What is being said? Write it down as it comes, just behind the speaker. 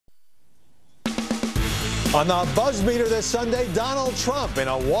On the buzz meter this Sunday, Donald Trump, in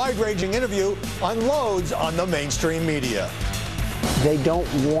a wide-ranging interview, unloads on the mainstream media. They don't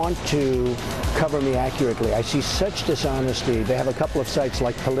want to cover me accurately. I see such dishonesty. They have a couple of sites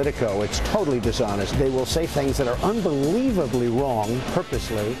like Politico. It's totally dishonest. They will say things that are unbelievably wrong,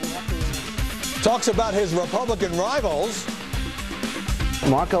 purposely. Talks about his Republican rivals.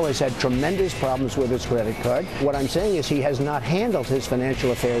 Marco has had tremendous problems with his credit card. What I'm saying is he has not handled his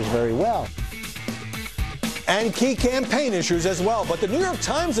financial affairs very well. And key campaign issues as well. But the New York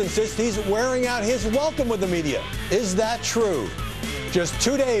Times insists he's wearing out his welcome with the media. Is that true? Just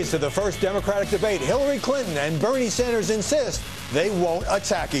 2 days to the first Democratic debate, Hillary Clinton and Bernie Sanders insist they won't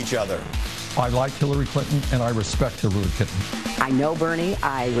attack each other. I like Hillary Clinton and I respect Hillary Clinton. I know Bernie.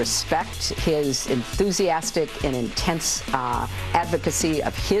 I respect his enthusiastic and intense advocacy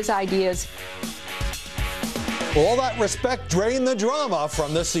of his ideas. All that respect drained the drama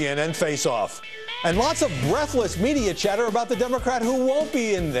from the CNN face-off. And lots of breathless media chatter about the Democrat who won't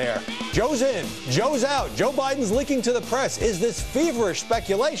be in there. Joe's in, Joe's out, Joe Biden's leaking to the press. Is this feverish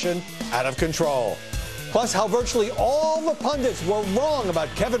speculation out of control? Plus, how virtually all the pundits were wrong about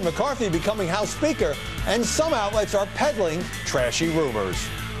Kevin McCarthy becoming House Speaker, and some outlets are peddling trashy rumors.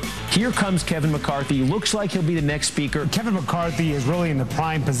 Here comes Kevin McCarthy. Looks like he'll be the next speaker. Kevin McCarthy is really in the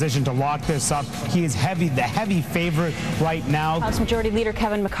prime position to lock this up. He is the heavy favorite right now. House Majority Leader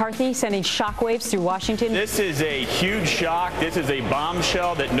Kevin McCarthy sending shockwaves through Washington. This is a huge shock. This is a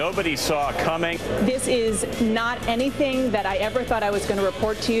bombshell that nobody saw coming. This is not anything that I ever thought I was going to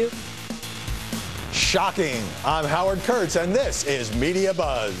report to you. Shocking. I'm Howard Kurtz, and this is Media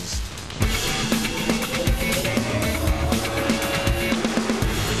Buzz.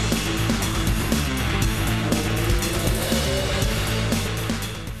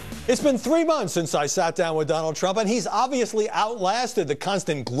 It's been 3 months since I sat down with Donald Trump, and he's obviously outlasted the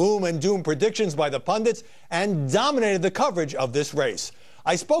constant gloom and doom predictions by the pundits and dominated the coverage of this race.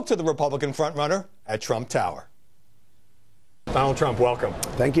 I spoke to the Republican frontrunner at Trump Tower. Donald Trump, welcome.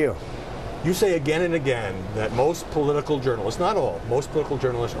 Thank you. You say again and again that most political journalists, not all, most political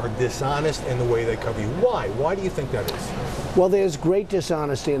journalists are dishonest in the way they cover you. Why? Why do you think that is? Well, there's great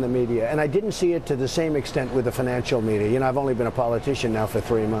dishonesty in the media, and I didn't see it to the same extent with the financial media. You know, I've only been a politician now for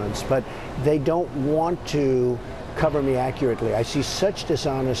 3 months, but they don't want to cover me accurately. I see such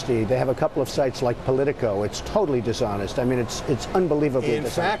dishonesty. They have a couple of sites like Politico. It's totally dishonest. I mean, it's unbelievably In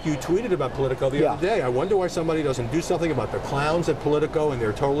dishonest. fact, you tweeted about Politico the other day. I wonder why somebody doesn't do something about the clowns at Politico and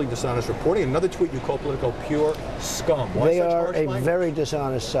their totally dishonest reporting. Another tweet, you call Politico pure scum. Why they are a very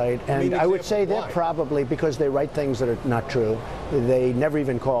dishonest site, and I would say they're probably because they write things that are not true. They never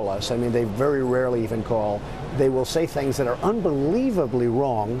even call us. I mean, they very rarely even call. They will say things that are unbelievably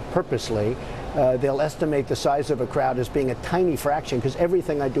wrong, purposely. They'll estimate the size of a crowd as being a tiny fraction, because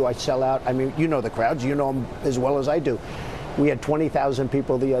everything I do, I sell out. I mean, you know the crowds. You know them as well as I do. We had 20,000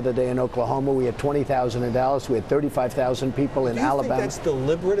 people the other day in Oklahoma. We had 20,000 in Dallas. We had 35,000 people in Alabama. Do you think that's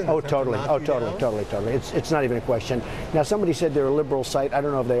deliberate? Oh, totally. Oh, totally. It's not even a question. Now, somebody said they're a liberal site. I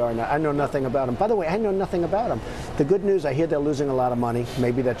don't know if they are or not. I know nothing about them. By the way, I know nothing about them. The good news, I hear they're losing a lot of money.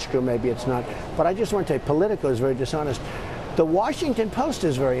 Maybe that's true. Maybe it's not. But I just want to tell you, Politico is very dishonest. The Washington Post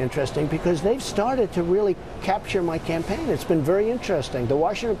is very interesting because they've started to really capture my campaign. It's been very interesting. The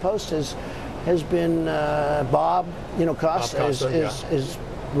Washington Post has been Bob Costa is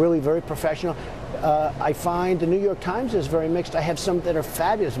really very professional. I find the New York Times is very mixed. I have some that are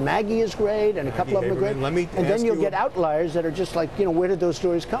fabulous. Maggie is great, and a couple of them are great. And then you'll get outliers that are just like, where did those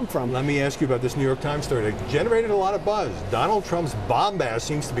stories come from? Let me ask you about this New York Times story. It generated a lot of buzz. Donald Trump's bombast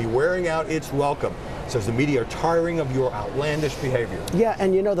seems to be wearing out its welcome. Says the media are tiring of your outlandish behavior. Yeah,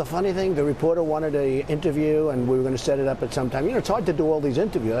 and the funny thing, the reporter wanted an interview, and we were going to set it up at some time. It's hard to do all these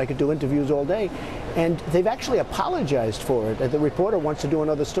interviews. I could do interviews all day. And they've actually apologized for it. The reporter wants to do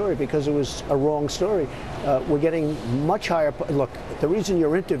another story because it was a wrong story. We're getting much higher. Look, the reason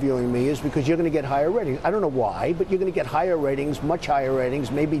you're interviewing me is because you're going to get higher ratings. I don't know why, but you're going to get higher ratings, much higher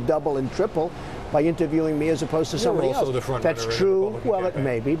ratings, maybe double and triple by interviewing me as opposed to somebody else. That's true. Well, it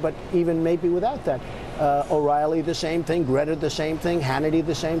may be, but even maybe without that. O'Reilly, the same thing. Greta, the same thing. Hannity,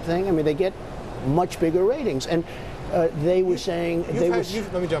 the same thing. I mean, they get much bigger ratings. And they were saying...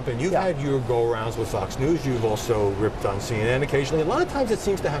 let me jump in. You've had your go-arounds with Fox News. You've also ripped on CNN occasionally. A lot of times it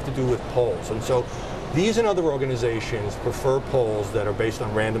seems to have to do with polls. And so these and other organizations prefer polls that are based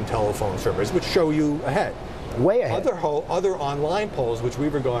on random telephone surveys, which show you ahead. Way ahead. Other online polls, which we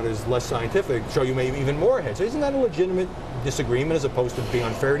regard as less scientific, show you maybe even more ahead. So isn't that a legitimate disagreement as opposed to being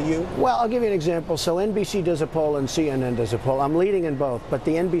unfair to you? Well, I'll give you an example. So NBC does a poll and CNN does a poll. I'm leading in both, but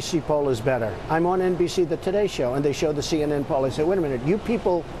the NBC poll is better. I'm on NBC, the Today Show, and they show the CNN poll. I say, wait a minute, you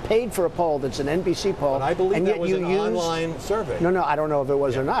people paid for a poll that's an NBC poll. But I believe and that yet was an online survey. No, I don't know if it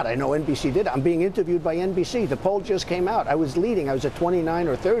was or not. I know NBC did. I'm being interviewed by NBC. The poll just came out. I was leading. I was at 29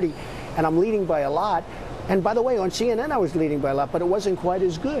 or 30, and I'm leading by a lot. And by the way, on CNN I was leading by a lot, but it wasn't quite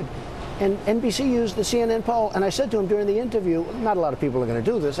as good. And NBC used the CNN poll, and I said to him during the interview, not a lot of people are going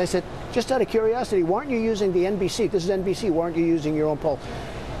to do this, I said, just out of curiosity, why aren't you using the NBC? This is NBC. Why aren't you using your own poll?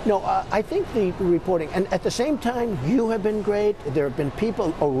 No, I think the reporting, and at the same time, you have been great. There have been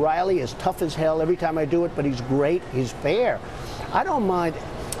people, O'Reilly is tough as hell every time I do it, but he's great, he's fair. I don't mind,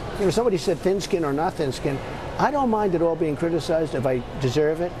 somebody said thin skin or not thin skin. I don't mind it all being criticized if I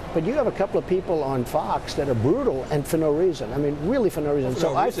deserve it, but you have a couple of people on Fox that are brutal and for no reason. I mean, really for no reason.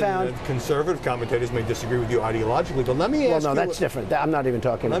 So I found conservative commentators may disagree with you ideologically, but let me ask you. Well, no, that's different. I'm not even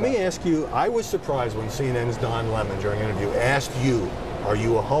talking about. Let me ask you. I was surprised when CNN's Don Lemon during an interview asked you, "Are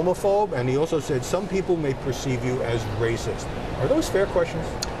you a homophobe?" And he also said some people may perceive you as racist. Are those fair questions?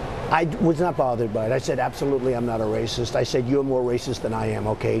 I was not bothered by it. I said, absolutely, I'm not a racist. I said, you're more racist than I am,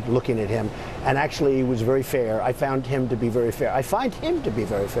 okay, looking at him. And actually, he was very fair. I found him to be very fair. I find him to be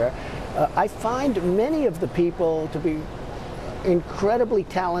very fair. I find many of the people to be incredibly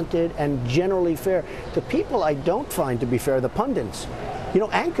talented and generally fair. The people I don't find to be fair are the pundits.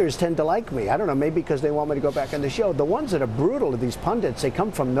 Anchors tend to like me. I don't know, maybe because they want me to go back on the show. The ones that are brutal are these pundits. They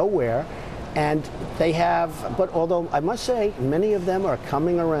come from nowhere. And they have, but although I must say, many of them are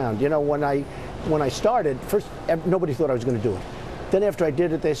coming around. When I started, first nobody thought I was going to do it. Then after I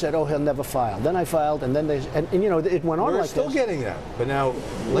did it, they said, "Oh, he'll never file." Then I filed, and then it went on like this. We're still getting that. But now,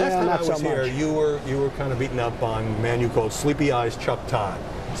 last time I was here, you were kind of beaten up on a man you called Sleepy Eyes Chuck Todd.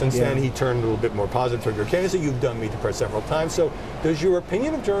 Since then, he turned a little bit more positive toward your candidacy. You've done Meet the Press several times. So, does your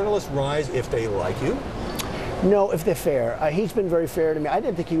opinion of journalists rise if they like you? No, if they're fair. He's been very fair to me. I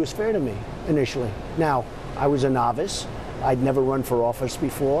didn't think he was fair to me initially. Now, I was a novice. I'd never run for office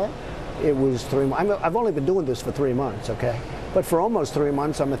before. It was 3 months. I've only been doing this for 3 months, okay? But for almost 3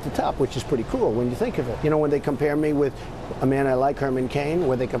 months, I'm at the top, which is pretty cool when you think of it. When they compare me with a man I like, Herman Cain,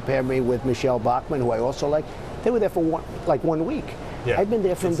 when they compare me with Michelle Bachmann, who I also like, they were there for 1 week. Yeah. I've been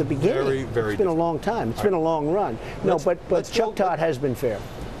there from the beginning. Very, very it's been a long time. It's been a long run. No, but Chuck Todd has been fair.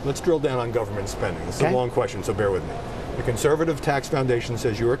 Let's drill down on government spending. This is a long question, so bear with me. The Conservative Tax Foundation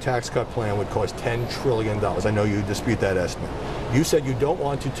says your tax cut plan would cost $10 trillion. I know you dispute that estimate. You said you don't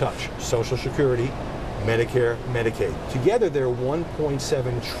want to touch Social Security, Medicare, Medicaid. Together, they're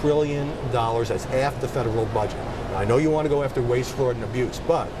 $1.7 trillion. That's half the federal budget. Now, I know you want to go after waste, fraud, and abuse,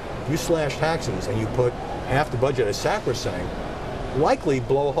 but if you slash taxes and you put half the budget as sacrosanct, likely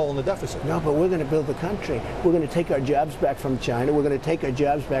blow a hole in the deficit. No, but we're going to build the country. We're going to take our jobs back from China. We're going to take our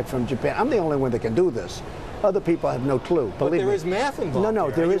jobs back from Japan. I'm the only one that can do this. Other people have no clue. But there is math involved. No,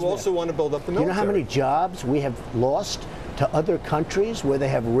 there is. You also want to build up the military. You know how many jobs we have lost to other countries where they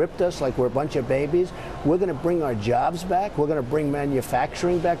have ripped us like we're a bunch of babies? We're going to bring our jobs back. We're going to bring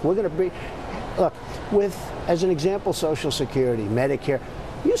manufacturing back. We're going to bring, look, as an example, Social Security, Medicare.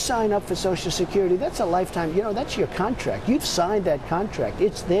 You sign up for Social Security, that's a lifetime, that's your contract. You've signed that contract,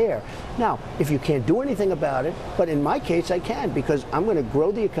 it's there. Now, if you can't do anything about it, but in my case I can, because I'm going to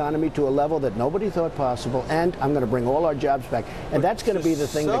grow the economy to a level that nobody thought possible, and I'm going to bring all our jobs back. And that's going to be the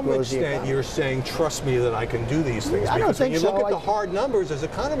thing that grows the economy. To some extent, you're saying, trust me that I can do these things. I don't think so. When you look at the hard numbers, as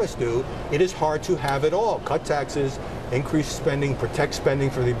economists do, it is hard to have it all. Cut taxes, increase spending, protect spending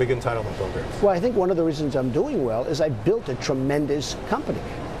for the big entitlement programs. Well, I think one of the reasons I'm doing well is I built a tremendous company.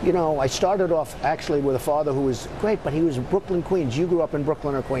 I started off actually with a father who was great, but he was Brooklyn, Queens. You grew up in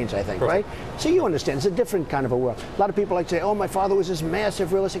Brooklyn or Queens, I think, right? So you understand, it's a different kind of a world. A lot of people like to say, oh, my father was this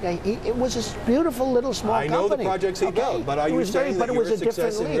massive real estate guy. It was this beautiful little small company. I know the projects he built, but are you saying that your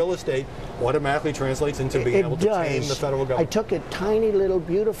success in real estate automatically translates into being able to tame the federal government? I took a tiny little,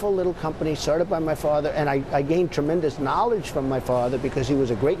 beautiful little company started by my father, and I gained tremendous knowledge from my father because he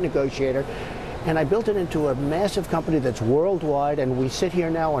was a great negotiator. And I built it into a massive company that's worldwide, and we sit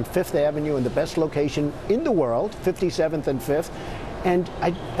here now on 5th Avenue in the best location in the world, 57th and 5th, and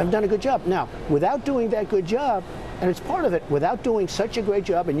I've done a good job. Now, without doing that good job, and it's part of it, without doing such a great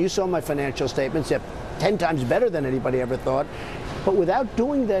job, and you saw my financial statements, they're 10 times better than anybody ever thought, but without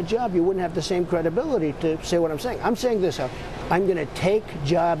doing that job, you wouldn't have the same credibility to say what I'm saying. I'm saying this, I'm going to take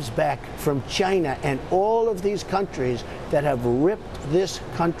jobs back from China and all of these countries that have ripped this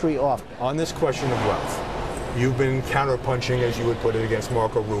country off. On this question of wealth, You've been counterpunching, as you would put it, against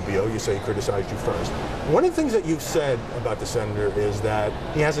Marco Rubio. You say he criticized you first. One of the things that you've said about the senator is that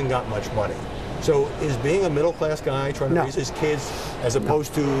he hasn't got much money. So is being a middle-class guy trying to raise his kids, as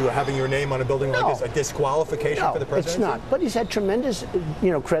opposed to having your name on a building like this, a disqualification for the presidency? It's not. But he's had tremendous,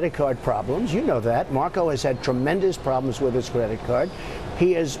 credit card problems. You know that. Marco has had tremendous problems with his credit card.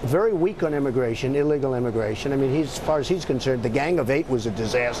 He is very weak on immigration, illegal immigration. I mean, as far as he's concerned, the Gang of Eight was a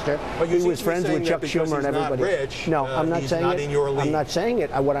disaster. But he was friends with Chuck Schumer and everybody. Rich, no, I'm not saying not in your league. I'm not saying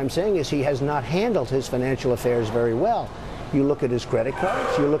it. What I'm saying is he has not handled his financial affairs very well. You look at his credit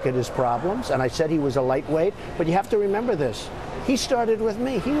cards, you look at his problems, and I said he was a lightweight, but you have to remember this. He started with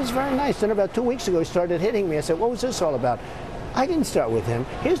me. He was very nice. Then about 2 weeks ago, he started hitting me. I said, what was this all about? I didn't start with him.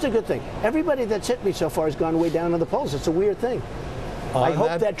 Here's the good thing. Everybody that's hit me so far has gone way down in the polls. It's a weird thing. I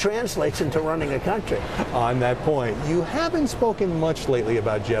hope that translates into running a country. On that point, you haven't spoken much lately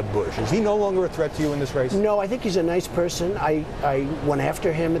about Jeb Bush. Is he no longer a threat to you in this race? No, I think he's a nice person. I went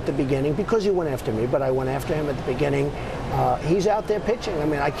after him at the beginning because he went after me, but I went after him at the beginning. He's out there pitching. I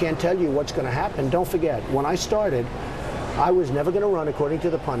mean, I can't tell you what's going to happen. Don't forget, when I started, I was never going to run according to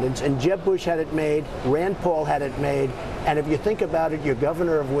the pundits, and Jeb Bush had it made, Rand Paul had it made, and if you think about it, your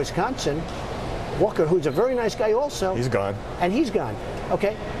governor of Wisconsin, Walker, who's a very nice guy also. He's gone. And he's gone.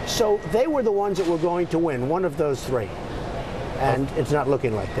 Okay, so they were the ones that were going to win, one of those three. And it's not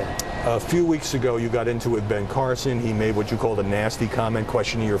looking like that. A few weeks ago, you got into it with Ben Carson. He made what you called a nasty comment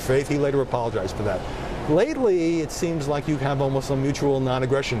questioning your faith. He later apologized for that. Lately, it seems like you have almost a mutual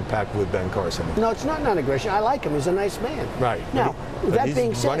non-aggression pact with Ben Carson. No, it's not non-aggression. I like him. He's a nice man. Right. Now, that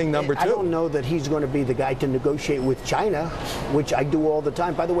being said, running number 2. I don't know that he's going to be the guy to negotiate with China, which I do all the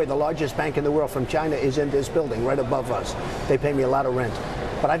time. By the way, the largest bank in the world from China is in this building right above us. They pay me a lot of rent.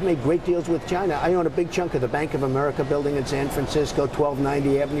 But I've made great deals with China. I own a big chunk of the Bank of America building in San Francisco,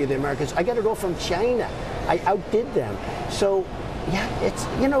 1290 Avenue of the Americas. I got it all from China. I outdid them. So, yeah, it's,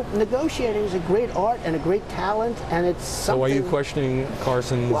 negotiating is a great art and a great talent, and it's something. So are you questioning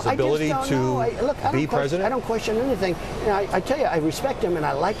Carson's ability to be president? I don't question anything. I tell you, I respect him and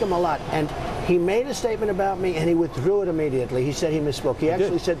I like him a lot. And he made a statement about me and he withdrew it immediately. He said he misspoke. He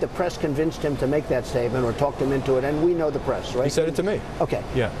actually said the press convinced him to make that statement or talked him into it, and we know the press, right? He said it to me. Okay.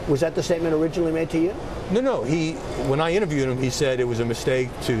 Yeah. Was that the statement originally made to you? No. When I interviewed him, he said it was a mistake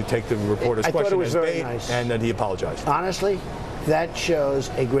to take the reporter's question as bait, and that he apologized. Honestly, that shows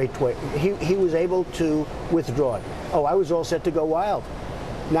a great way. He was able to withdraw it. Oh, I was all set to go wild.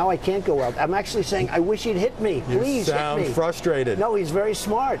 Now I can't go wild. I'm actually saying, I wish he'd hit me. Please hit me. You sound frustrated. No, he's very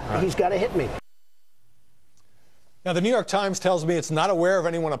smart. Right. He's got to hit me. Now, the New York Times tells me it's not aware of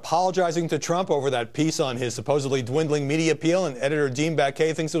anyone apologizing to Trump over that piece on his supposedly dwindling media appeal, and editor Dean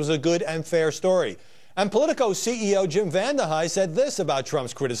Baquet thinks it was a good and fair story. And Politico CEO Jim Vandehei said this about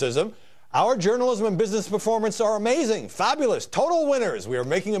Trump's criticism: "Our journalism and business performance are amazing, fabulous, total winners. We are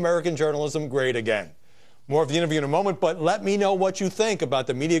making American journalism great again." More of the interview in a moment, but let me know what you think about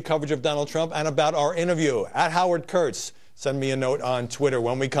the media coverage of Donald Trump and about our interview. At Howard Kurtz. Send me a note on Twitter.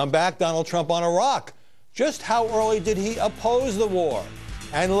 When we come back, Donald Trump on Iraq. Just how early did he oppose the war?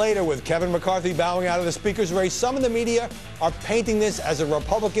 And later, with Kevin McCarthy bowing out of the speaker's race, some in the media are painting this as a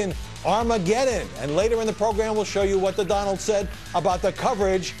Republican Armageddon. And later in the program, we'll show you what the Donald said about the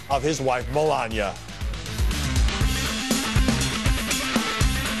coverage of his wife, Melania.